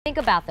Think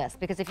about this,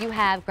 because if you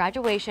have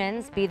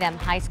graduations, be them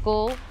high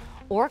school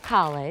or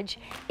college,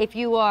 if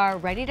you are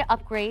ready to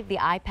upgrade the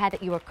iPad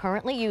that you are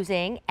currently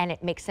using and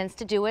it makes sense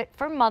to do it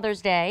for Mother's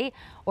Day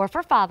or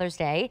for Father's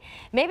Day,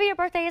 maybe your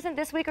birthday isn't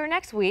this week or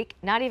next week,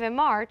 not even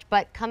March,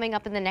 but coming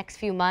up in the next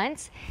few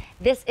months,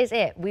 this is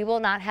it. We will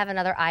not have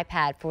another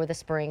iPad for the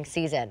spring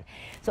season.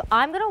 So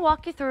I'm going to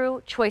walk you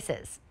through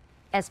choices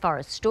as far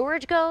as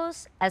storage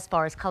goes, as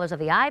far as colors of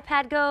the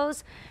iPad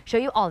goes, show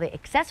you all the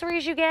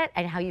accessories you get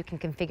and how you can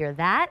configure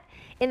that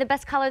in the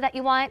best color that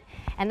you want.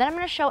 And then I'm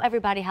going to show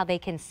everybody how they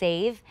can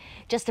save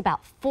just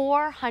about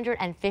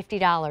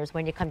 $450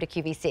 when you come to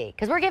QVC,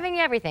 because we're giving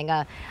you everything,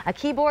 a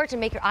keyboard to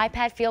make your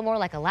iPad feel more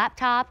like a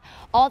laptop,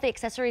 all the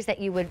accessories that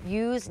you would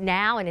use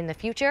now and in the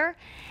future,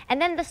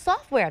 and then the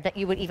software that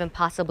you would even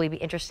possibly be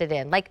interested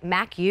in, like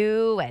Mac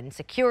U and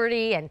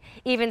security and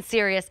even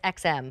Sirius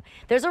XM.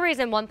 There's a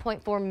reason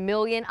 1.4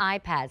 million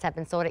iPads have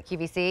been sold at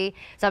QVC,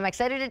 so I'm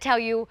excited to tell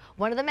you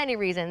one of the many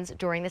reasons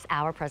during this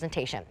hour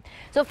presentation.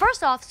 So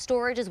first off,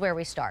 storage is where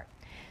we start.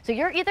 So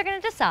you're either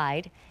going to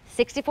decide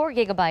 64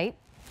 gigabyte,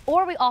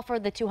 or we offer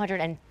the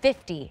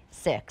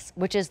 256,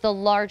 which is the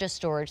largest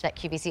storage that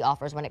QVC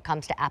offers when it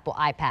comes to Apple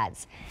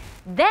iPads.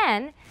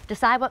 Then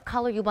decide what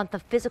color you want the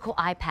physical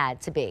iPad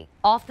to be.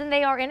 Often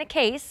they are in a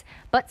case,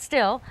 but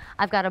still,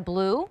 I've got a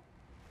blue,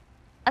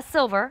 a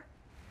silver,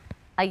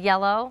 a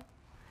yellow,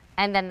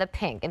 and then the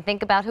pink. And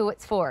think about who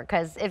it's for,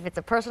 because if it's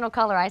a personal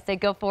color, I say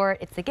go for it.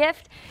 It's a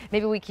gift.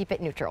 Maybe we keep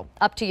it neutral.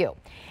 Up to you.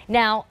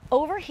 Now,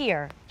 over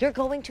here, you're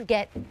going to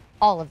get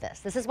all of this.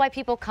 This is why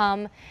people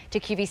come to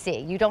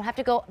QVC. You don't have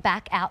to go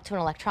back out to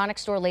an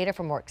electronics store later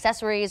for more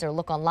accessories or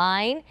look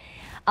online.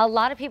 A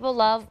lot of people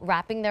love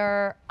wrapping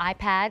their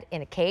iPad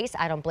in a case.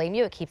 I don't blame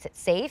you. It keeps it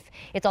safe.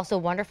 It's also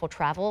wonderful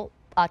to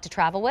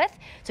travel with.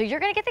 So you're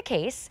going to get the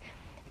case.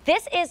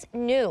 This is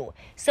new.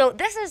 So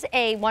this is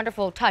a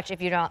wonderful touch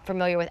if you're not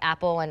familiar with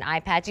Apple and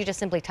iPads. You just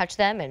simply touch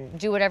them and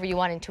do whatever you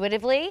want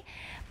intuitively.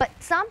 But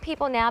some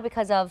people now,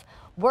 because of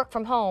work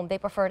from home, they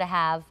prefer to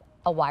have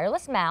a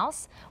wireless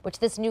mouse, which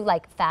this new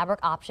like fabric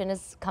option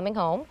is coming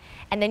home.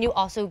 And then you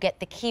also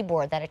get the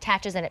keyboard that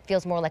attaches and it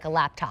feels more like a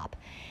laptop.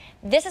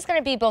 This is going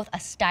to be both a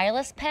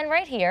stylus pen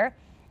right here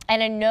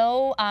and a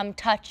no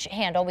touch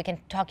handle. We can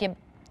talk you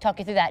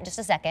through that in just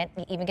a second.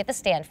 You even get the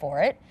stand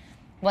for it.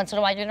 Once in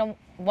a while, you're going to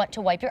want to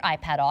wipe your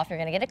iPad off. You're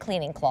going to get a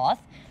cleaning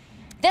cloth.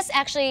 This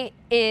actually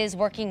is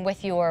working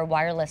with your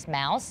wireless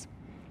mouse.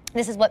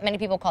 This is what many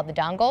people call the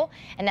dongle,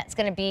 and that's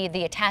going to be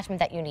the attachment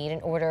that you need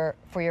in order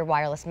for your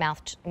wireless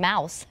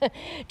mouse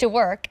to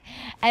work.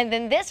 And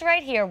then this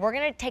right here, we're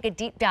going to take a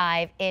deep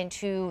dive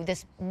into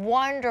this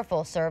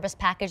wonderful service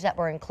package that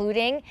we're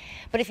including.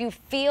 But if you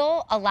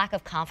feel a lack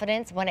of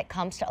confidence when it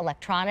comes to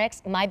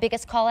electronics, my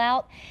biggest call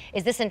out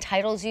is this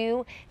entitles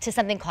you to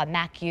something called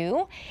Mac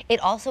U. It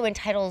also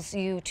entitles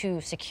you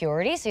to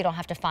security, so you don't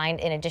have to find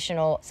an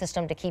additional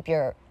system to keep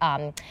your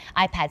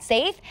iPad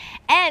safe.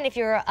 And if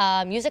you're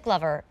a music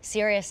lover,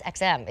 Sirius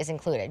XM is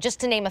included, just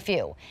to name a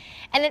few.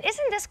 And then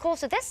isn't this cool?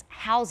 So this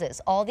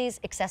houses all these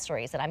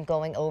accessories that I'm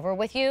going over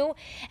with you.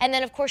 And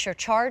then of course your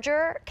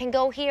charger can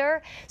go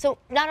here. So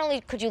not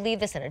only could you leave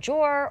this in a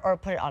drawer or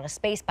put it on a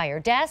space by your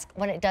desk,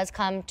 when it does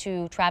come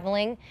to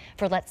traveling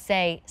for, let's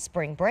say,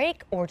 spring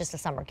break or just a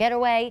summer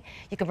getaway,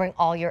 you can bring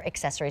all your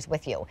accessories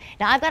with you.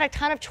 Now I've got a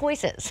ton of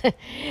choices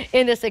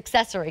in this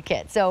accessory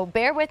kit. So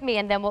bear with me,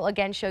 and then we'll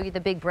again show you the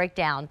big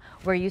breakdown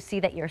where you see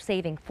that you're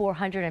saving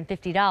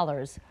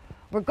 $450.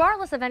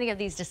 Regardless of any of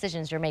these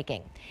decisions you're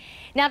making.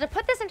 Now, to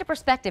put this into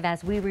perspective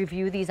as we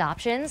review these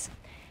options,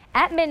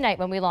 at midnight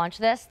when we launched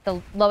this, the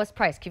lowest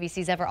price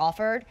QVC's ever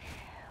offered,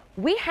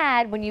 we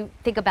had, when you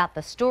think about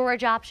the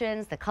storage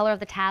options, the color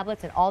of the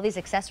tablets, and all these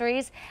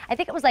accessories, I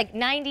think it was like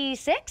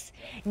 96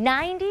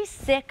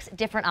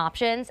 different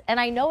options.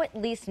 And I know at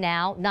least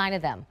now 9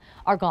 of them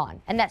are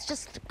gone. And that's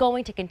just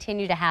going to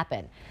continue to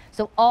happen.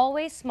 So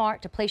always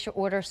smart to place your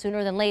order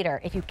sooner than later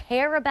if you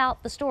care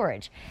about the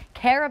storage,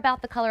 care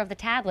about the color of the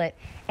tablet,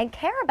 and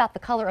care about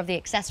the color of the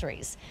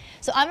accessories.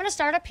 So I'm going to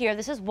start up here.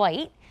 This is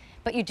white,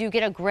 but you do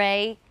get a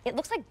gray, it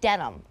looks like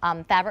denim,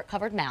 fabric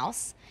covered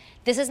mouse.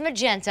 This is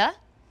magenta.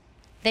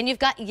 Then you've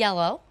got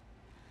yellow.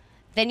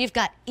 Then you've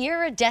got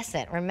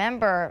iridescent.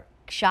 Remember,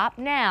 shop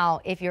now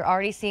if you're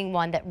already seeing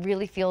one that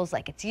really feels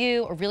like it's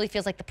you or really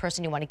feels like the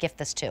person you want to gift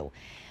this to. I'm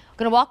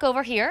going to walk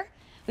over here.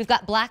 We've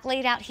got black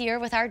laid out here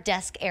with our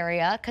desk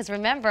area, because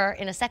remember,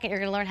 in a second, you're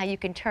going to learn how you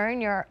can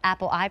turn your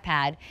Apple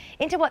iPad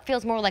into what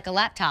feels more like a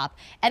laptop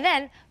and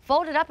then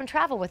fold it up and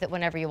travel with it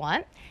whenever you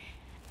want.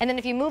 And then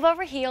if you move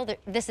over here,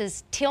 this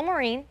is teal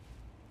marine,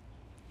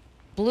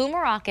 blue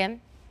Moroccan,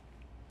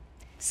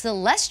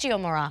 celestial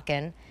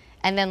Moroccan,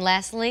 and then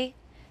lastly,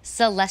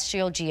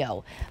 celestial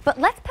geo. But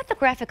let's put the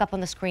graphic up on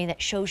the screen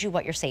that shows you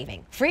what you're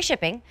saving. Free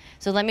shipping,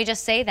 so let me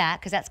just say that,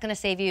 because that's going to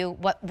save you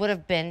what would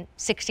have been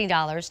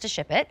 $16 to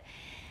ship it.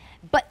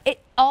 But it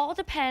all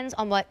depends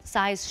on what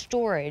size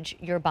storage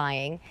you're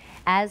buying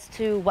as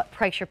to what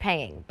price you're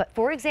paying. But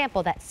for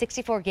example, that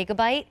 64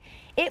 gigabyte,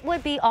 it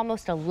would be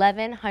almost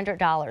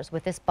 $1,100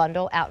 with this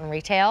bundle out in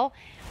retail.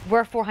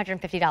 We're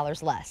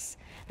 $450 less.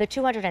 The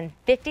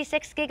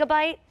 256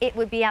 gigabyte, it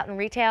would be out in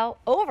retail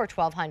over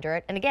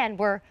 $1,200. And again,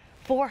 we're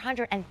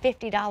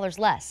 $450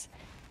 less.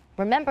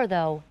 Remember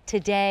though,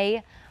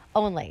 today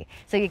only.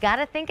 So you got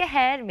to think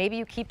ahead. Maybe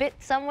you keep it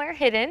somewhere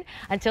hidden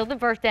until the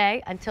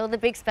birthday, until the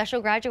big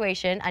special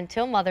graduation,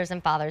 until Mother's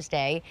and Father's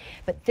Day.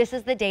 But this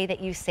is the day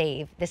that you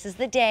save. This is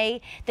the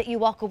day that you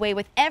walk away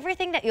with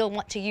everything that you'll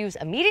want to use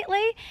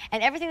immediately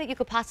and everything that you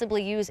could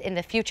possibly use in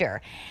the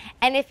future.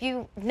 And if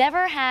you've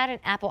never had an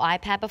Apple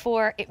iPad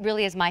before, it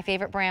really is my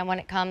favorite brand when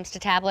it comes to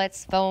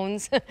tablets,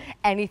 phones,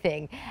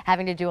 anything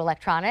having to do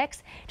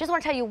electronics. Just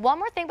want to tell you one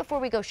more thing before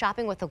we go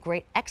shopping with a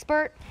great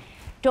expert.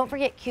 Don't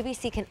forget,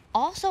 QVC can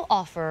also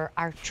offer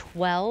our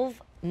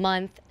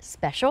 12-month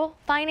special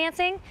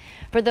financing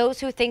for those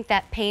who think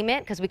that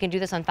payment, because we can do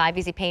this on 5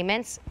 easy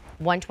payments,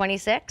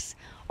 $126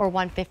 or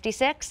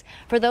 $156.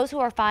 For those who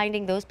are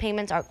finding those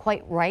payments aren't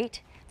quite right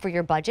for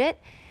your budget,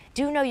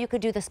 do know you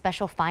could do the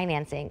special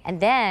financing. And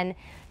then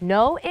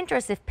no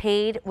interest if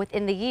paid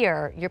within the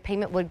year. Your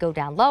payment would go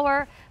down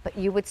lower, but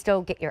you would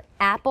still get your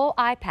Apple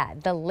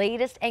iPad, the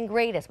latest and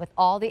greatest with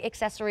all the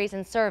accessories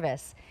and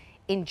service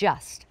in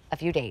just a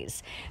few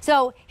days.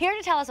 So here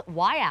to tell us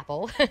why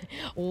Apple,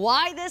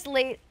 why this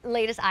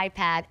latest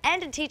iPad,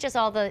 and to teach us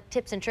all the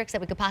tips and tricks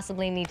that we could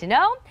possibly need to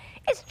know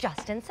is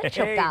Justin Sachuka.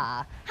 Hey.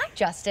 Hi,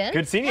 Justin.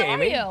 Good seeing you,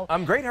 Amy. How are you?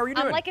 I'm great. How are you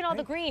doing? I'm liking all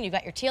the green. You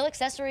got your teal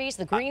accessories,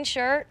 the green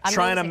shirt. I'm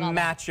trying to noticing all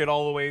match it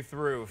all the way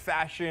through.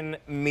 Fashion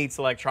meets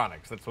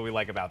electronics. That's what we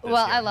like about this.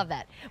 Well, here. I love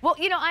that. Well,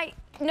 you know, I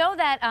know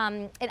that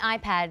an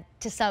iPad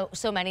to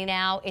so many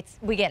now,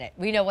 we get it.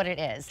 We know what it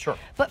is. Sure.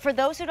 But for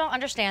those who don't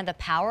understand the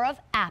power of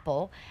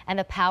Apple and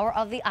the power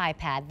of the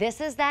iPad,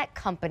 this is that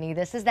company,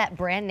 this is that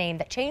brand name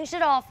that changed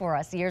it all for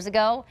us years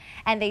ago,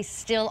 and they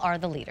still are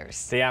the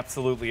leaders. They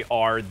absolutely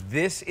are.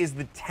 This is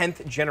the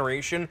 10th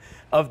generation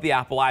of the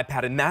Apple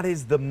iPad, and that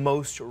is the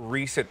most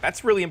recent.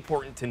 That's really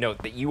important to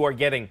note, that you are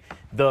getting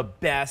the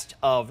best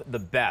of the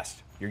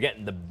best. You're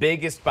getting the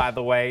biggest, by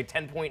the way,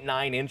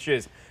 10.9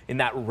 inches in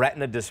that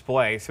Retina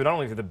display. So not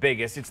only is it the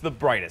biggest, it's the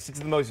brightest, it's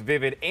the most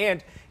vivid,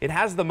 and it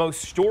has the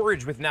most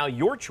storage with now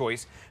your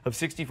choice of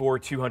 64,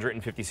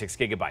 256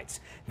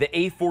 gigabytes. The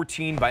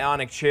A14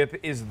 Bionic chip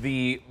is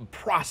the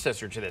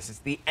processor to this. It's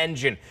the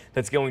engine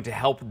that's going to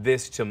help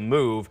this to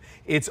move.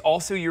 It's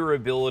also your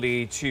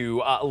ability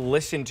to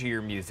listen to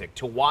your music,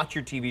 to watch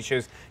your TV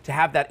shows, to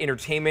have that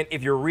entertainment.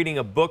 If you're reading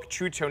a book,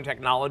 True Tone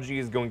technology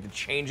is going to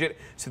change it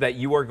so that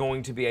you are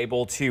going to be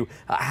able to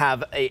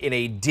have in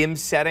a dim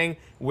setting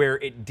where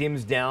it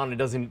dims down, it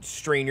doesn't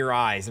strain your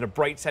eyes. In a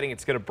bright setting,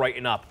 it's going to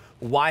brighten up.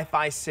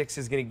 Wi-Fi 6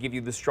 is going to give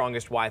you the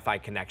strongest Wi-Fi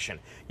connection.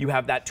 You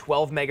have that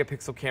 12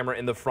 megapixel camera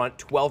in the front,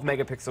 12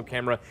 megapixel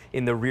camera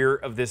in the rear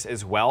of this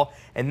as well.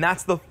 And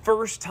that's the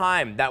first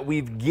time that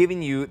we've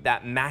given you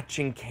that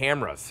matching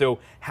camera. So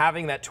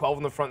having that 12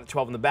 in the front,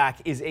 12 in the back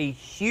is a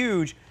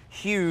huge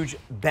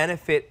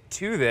benefit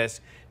to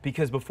this,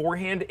 because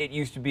beforehand it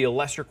used to be a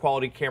lesser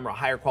quality camera, a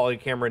higher quality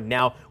camera.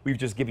 Now we've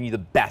just given you the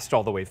best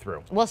all the way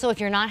through. Well, so if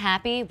you're not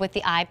happy with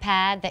the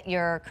iPad that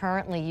you're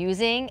currently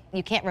using,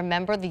 you can't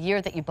remember the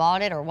year that you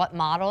bought it or what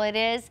model it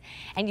is,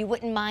 and you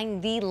wouldn't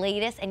mind the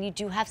latest, and you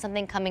do have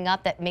something coming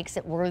up that makes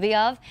it worthy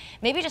of,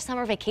 maybe just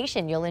summer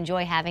vacation, you'll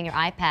enjoy having your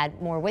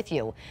iPad more with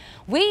you.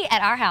 We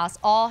at our house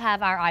all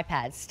have our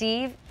iPads.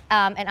 Steve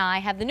and I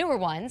have the newer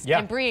ones,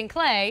 and Bree and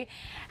Clay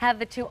have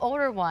the 2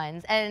 older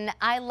ones, and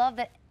I love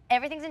that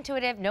everything's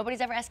intuitive.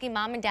 Nobody's ever asking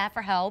mom and dad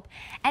for help.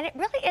 And it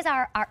really is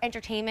our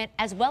entertainment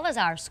as well as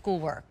our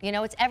schoolwork. You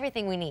know, it's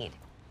everything we need.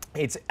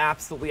 It's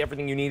absolutely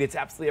everything you need. It's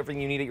absolutely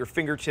everything you need at your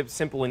fingertips,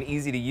 simple and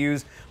easy to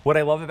use. What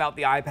I love about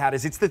the iPad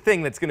is it's the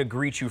thing that's going to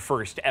greet you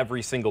first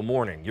every single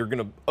morning. You're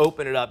going to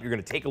open it up, you're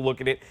going to take a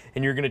look at it,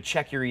 and you're going to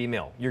check your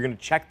email. You're going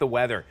to check the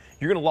weather.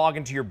 You're going to log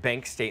into your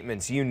bank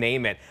statements, you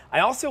name it.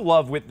 I also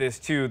love with this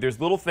too, there's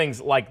little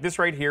things like this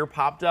right here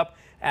popped up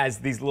as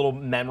these little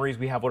memories.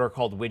 We have what are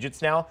called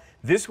widgets now.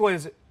 This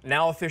was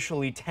now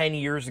officially 10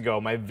 years ago,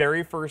 my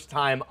very first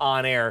time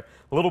on air.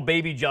 Little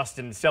baby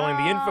Justin selling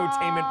the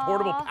infotainment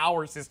portable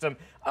power system.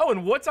 Oh,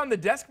 and what's on the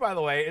desk, by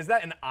the way? Is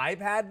that an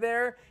iPad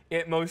there?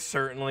 It most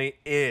certainly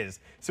is.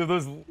 So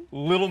those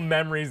little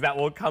memories that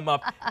will come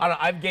up. I don't know,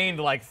 I've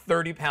gained like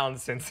 30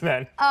 pounds since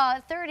then.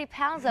 30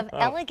 pounds of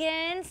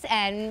elegance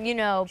and, you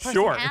know,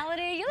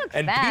 personality. You look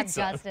fab,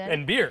 pizza, Justin.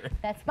 and beer.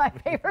 That's my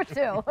favorite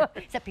too,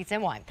 except pizza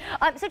and wine.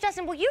 So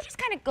Justin, will you just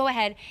kind of go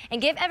ahead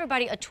and give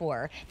everybody a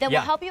tour that will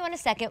help you in a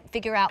second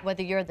figure out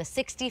whether you're the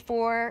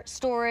 64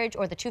 storage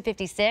or the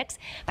 256.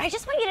 But I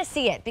just want you to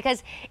see it,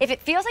 because if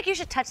it feels like you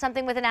should touch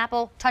something with an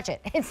Apple, touch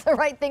it. It's the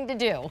right thing to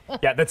do.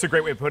 Yeah, that's a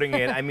great way of putting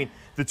it. I mean,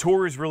 the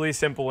tour is really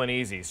simple and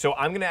easy. So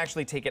I'm going to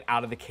actually take it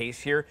out of the case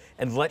here,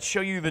 and let's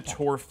show you the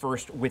tour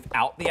first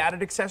without the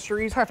added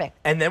accessories. Perfect.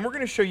 And then we're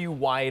going to show you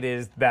why it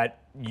is that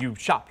you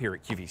shop here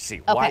at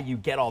QVC, why you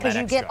get all that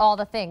extra. Because you get all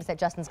the things that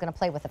Justin's going to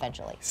play with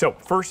eventually. So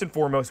first and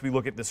foremost, we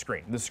look at the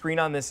screen. The screen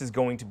on this is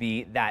going to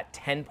be that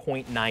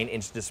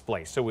 10.9-inch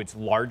display. So it's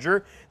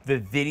larger. The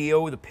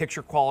video, the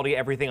picture quality,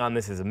 everything on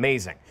this is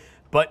amazing.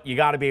 but you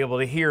got to be able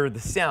to hear the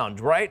sound,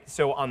 right?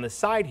 So on the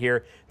side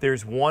here,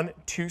 there's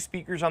 2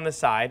 speakers on the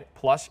side,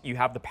 plus you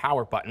have the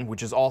power button,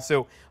 which is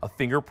also a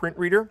fingerprint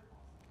reader.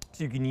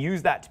 So you can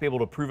use that to be able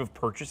to approve of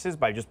purchases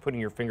by just putting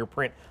your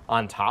fingerprint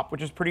on top,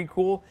 which is pretty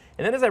cool.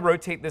 And then as I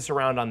rotate this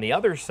around on the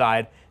other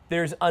side,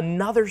 there's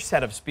another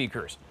set of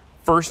speakers.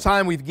 First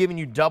time we've given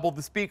you double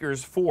the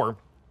speakers for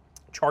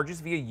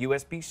charges via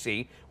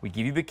USB-C. We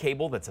give you the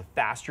cable that's a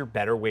faster,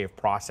 better way of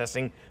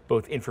processing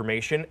both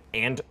information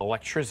and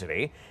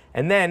electricity.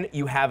 And then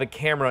you have a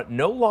camera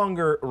no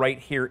longer right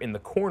here in the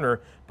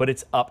corner, but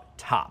it's up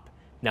top.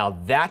 Now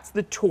that's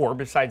the tour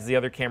besides the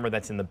other camera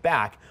that's in the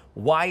back.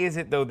 Why is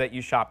it though that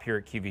you shop here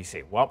at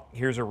QVC? Well,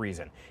 here's a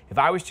reason. If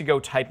I was to go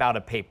type out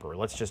a paper,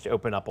 let's just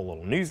open up a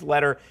little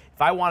newsletter.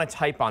 If I want to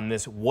type on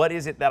this, what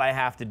is it that I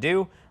have to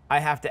do? I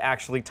have to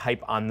actually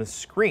type on the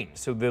screen.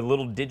 So the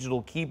little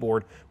digital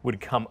keyboard would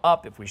come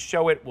up. If we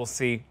show it, we'll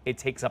see it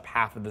takes up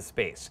half of the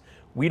space.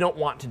 We don't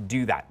want to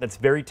do that. That's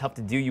very tough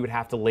to do. You would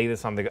have to lay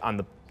this on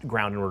the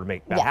ground in order to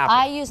make that happen.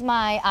 I use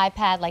my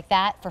iPad like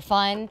that for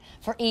fun,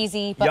 for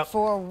easy, but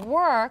for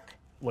work,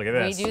 look at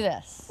this. We do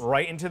this.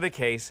 Right into the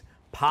case,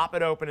 pop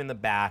it open in the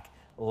back,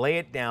 lay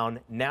it down.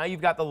 Now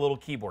you've got the little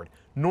keyboard.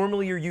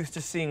 Normally you're used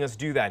to seeing us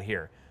do that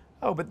here.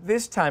 Oh, but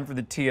this time for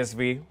the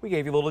TSV, we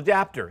gave you a little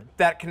adapter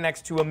that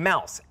connects to a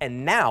mouse.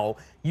 And now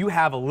you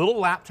have a little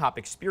laptop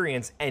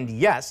experience. And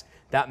yes,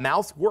 that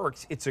mouse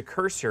works. It's a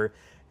cursor.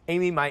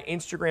 Amy, my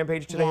Instagram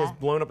page today has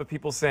blown up with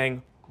people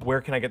saying,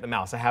 where can I get the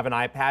mouse? I have an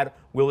iPad.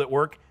 Will it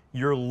work?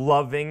 You're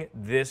loving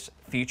this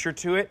feature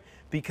to it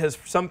because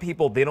for some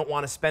people, they don't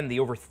want to spend the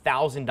over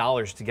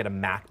 $1,000 to get a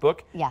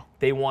MacBook. Yeah.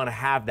 They want to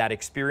have that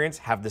experience,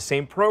 have the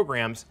same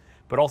programs,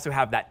 but also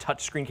have that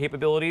touchscreen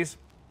capabilities.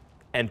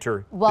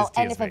 Enter well, this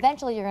and if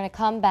eventually you're going to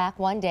come back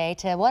one day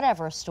to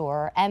whatever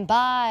store and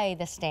buy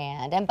the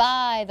stand and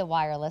buy the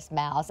wireless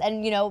mouse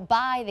and, you know,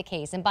 buy the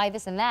case and buy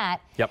this and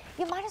that,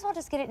 you might as well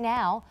just get it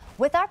now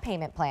with our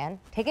payment plan.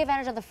 Take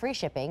advantage of the free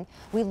shipping.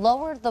 We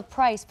lowered the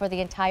price for the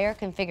entire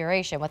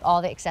configuration with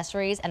all the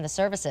accessories and the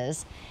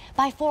services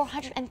by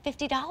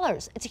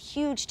 $450. It's a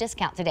huge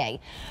discount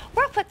today.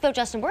 Real quick though,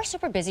 Justin, we're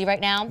super busy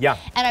right now. Yeah.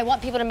 And I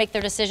want people to make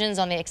their decisions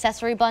on the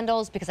accessory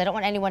bundles because I don't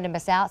want anyone to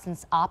miss out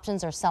since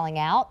options are selling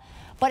out.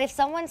 But if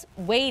someone's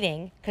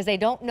waiting because they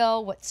don't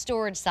know what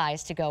storage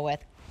size to go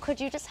with,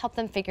 could you just help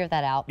them figure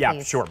that out, please?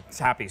 Yeah, sure. It's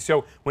happy.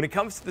 So when it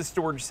comes to the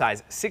storage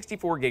size,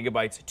 64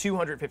 gigabytes,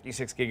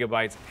 256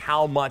 gigabytes,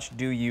 how much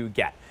do you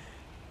get?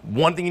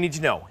 One thing you need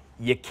to know,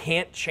 you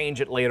can't change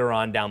it later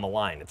on down the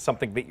line. It's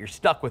something that you're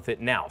stuck with it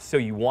now. So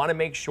you want to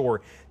make sure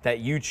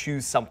that you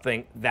choose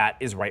something that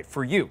is right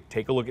for you.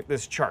 Take a look at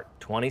this chart,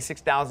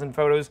 26,000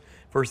 photos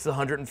versus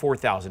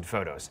 104,000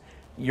 photos.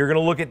 You're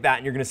going to look at that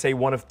and you're going to say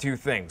one of two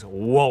things.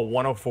 Whoa,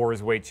 104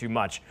 is way too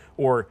much.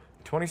 Or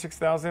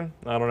 26,000?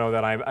 I don't know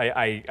that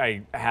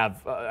I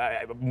have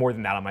more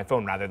than that on my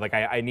phone, rather. Like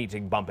I need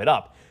to bump it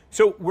up.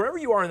 So wherever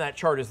you are in that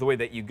chart is the way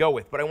that you go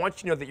with. But I want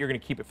you to know that you're going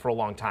to keep it for a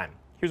long time.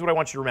 Here's what I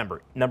want you to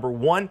remember. Number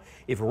one,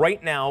 if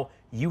right now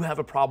you have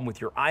a problem with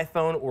your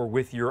iPhone or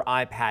with your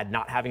iPad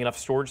not having enough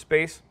storage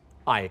space,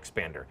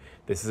 iExpander.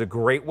 This is a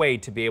great way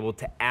to be able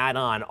to add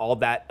on all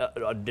that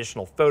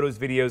additional photos,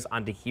 videos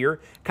onto here,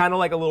 kind of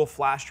like a little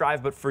flash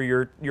drive, but for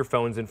your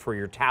phones and for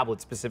your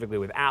tablet, specifically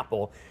with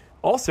Apple.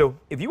 Also,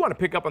 if you want to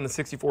pick up on the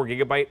 64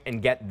 gigabyte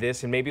and get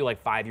this, and maybe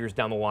like 5 years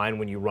down the line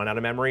when you run out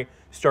of memory,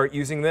 start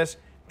using this,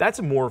 that's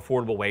a more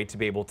affordable way to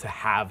be able to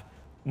have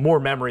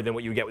more memory than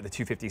what you get with the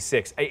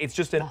 256. It's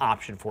just an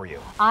option for you.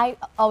 I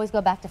always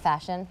go back to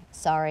fashion.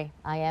 Sorry,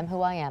 I am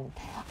who I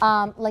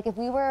am. Like if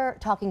we were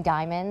talking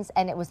diamonds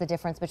and it was the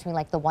difference between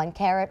like the 1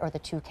 carat or the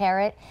 2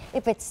 carat,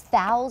 if it's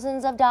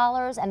thousands of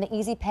dollars and the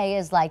easy pay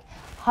is like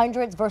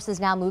hundreds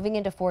versus now moving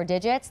into 4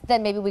 digits,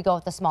 then maybe we go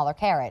with the smaller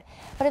carat.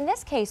 But in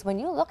this case, when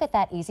you look at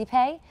that easy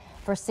pay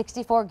for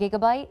 64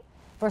 gigabyte,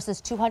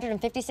 versus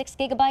 256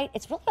 gigabyte,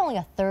 it's really only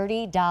a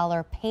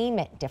 $30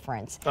 payment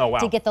difference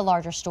to get the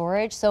larger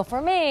storage. So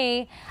for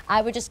me,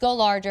 I would just go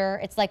larger.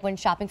 It's like when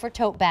shopping for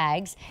tote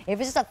bags.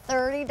 If it's just a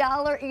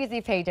 $30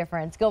 easy pay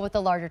difference, go with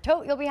the larger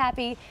tote, you'll be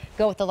happy.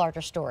 Go with the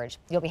larger storage,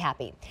 you'll be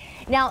happy.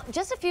 Now,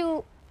 just a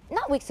few,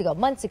 not weeks ago,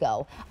 months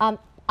ago,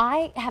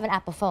 I have an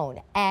Apple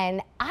phone,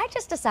 and I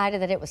just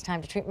decided that it was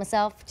time to treat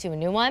myself to a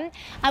new one.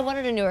 I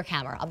wanted a newer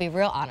camera, I'll be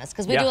real honest,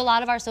 because we do a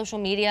lot of our social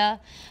media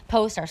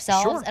posts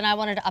ourselves, and I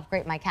wanted to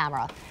upgrade my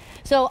camera.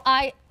 So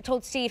I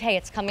told Steve, hey,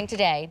 it's coming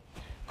today.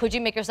 Could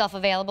you make yourself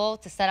available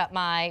to set up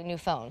my new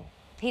phone?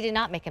 He did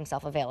not make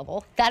himself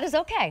available. That is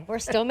okay, we're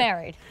still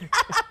married.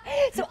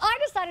 So I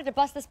decided to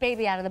bust this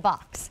baby out of the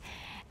box.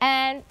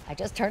 And I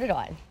just turned it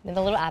on, and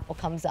the little apple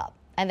comes up.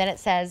 And then it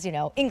says, you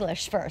know,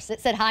 English first.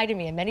 It said hi to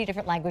me in many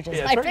different languages.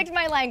 I picked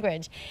my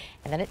language.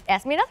 And then it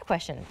asked me another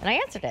question, and I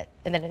answered it.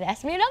 And then it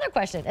asked me another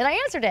question, and I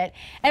answered it.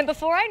 And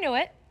before I knew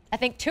it, I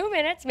think 2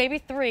 minutes, maybe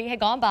 3,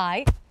 had gone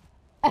by.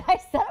 and I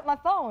set up my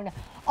phone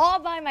all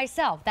by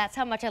myself. That's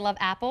how much I love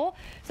Apple.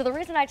 So the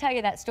reason I tell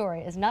you that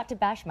story is not to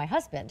bash my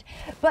husband,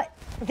 but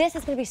this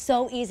is going to be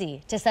so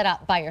easy to set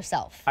up by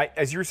yourself.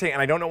 As you were saying,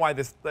 and I don't know why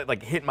this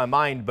like hit my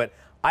mind, but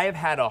I have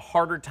had a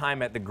harder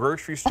time at the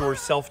grocery store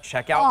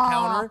self-checkout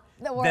counter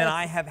than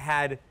I have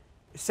had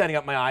setting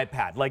up my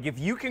iPad. Like if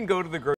you can go to the grocery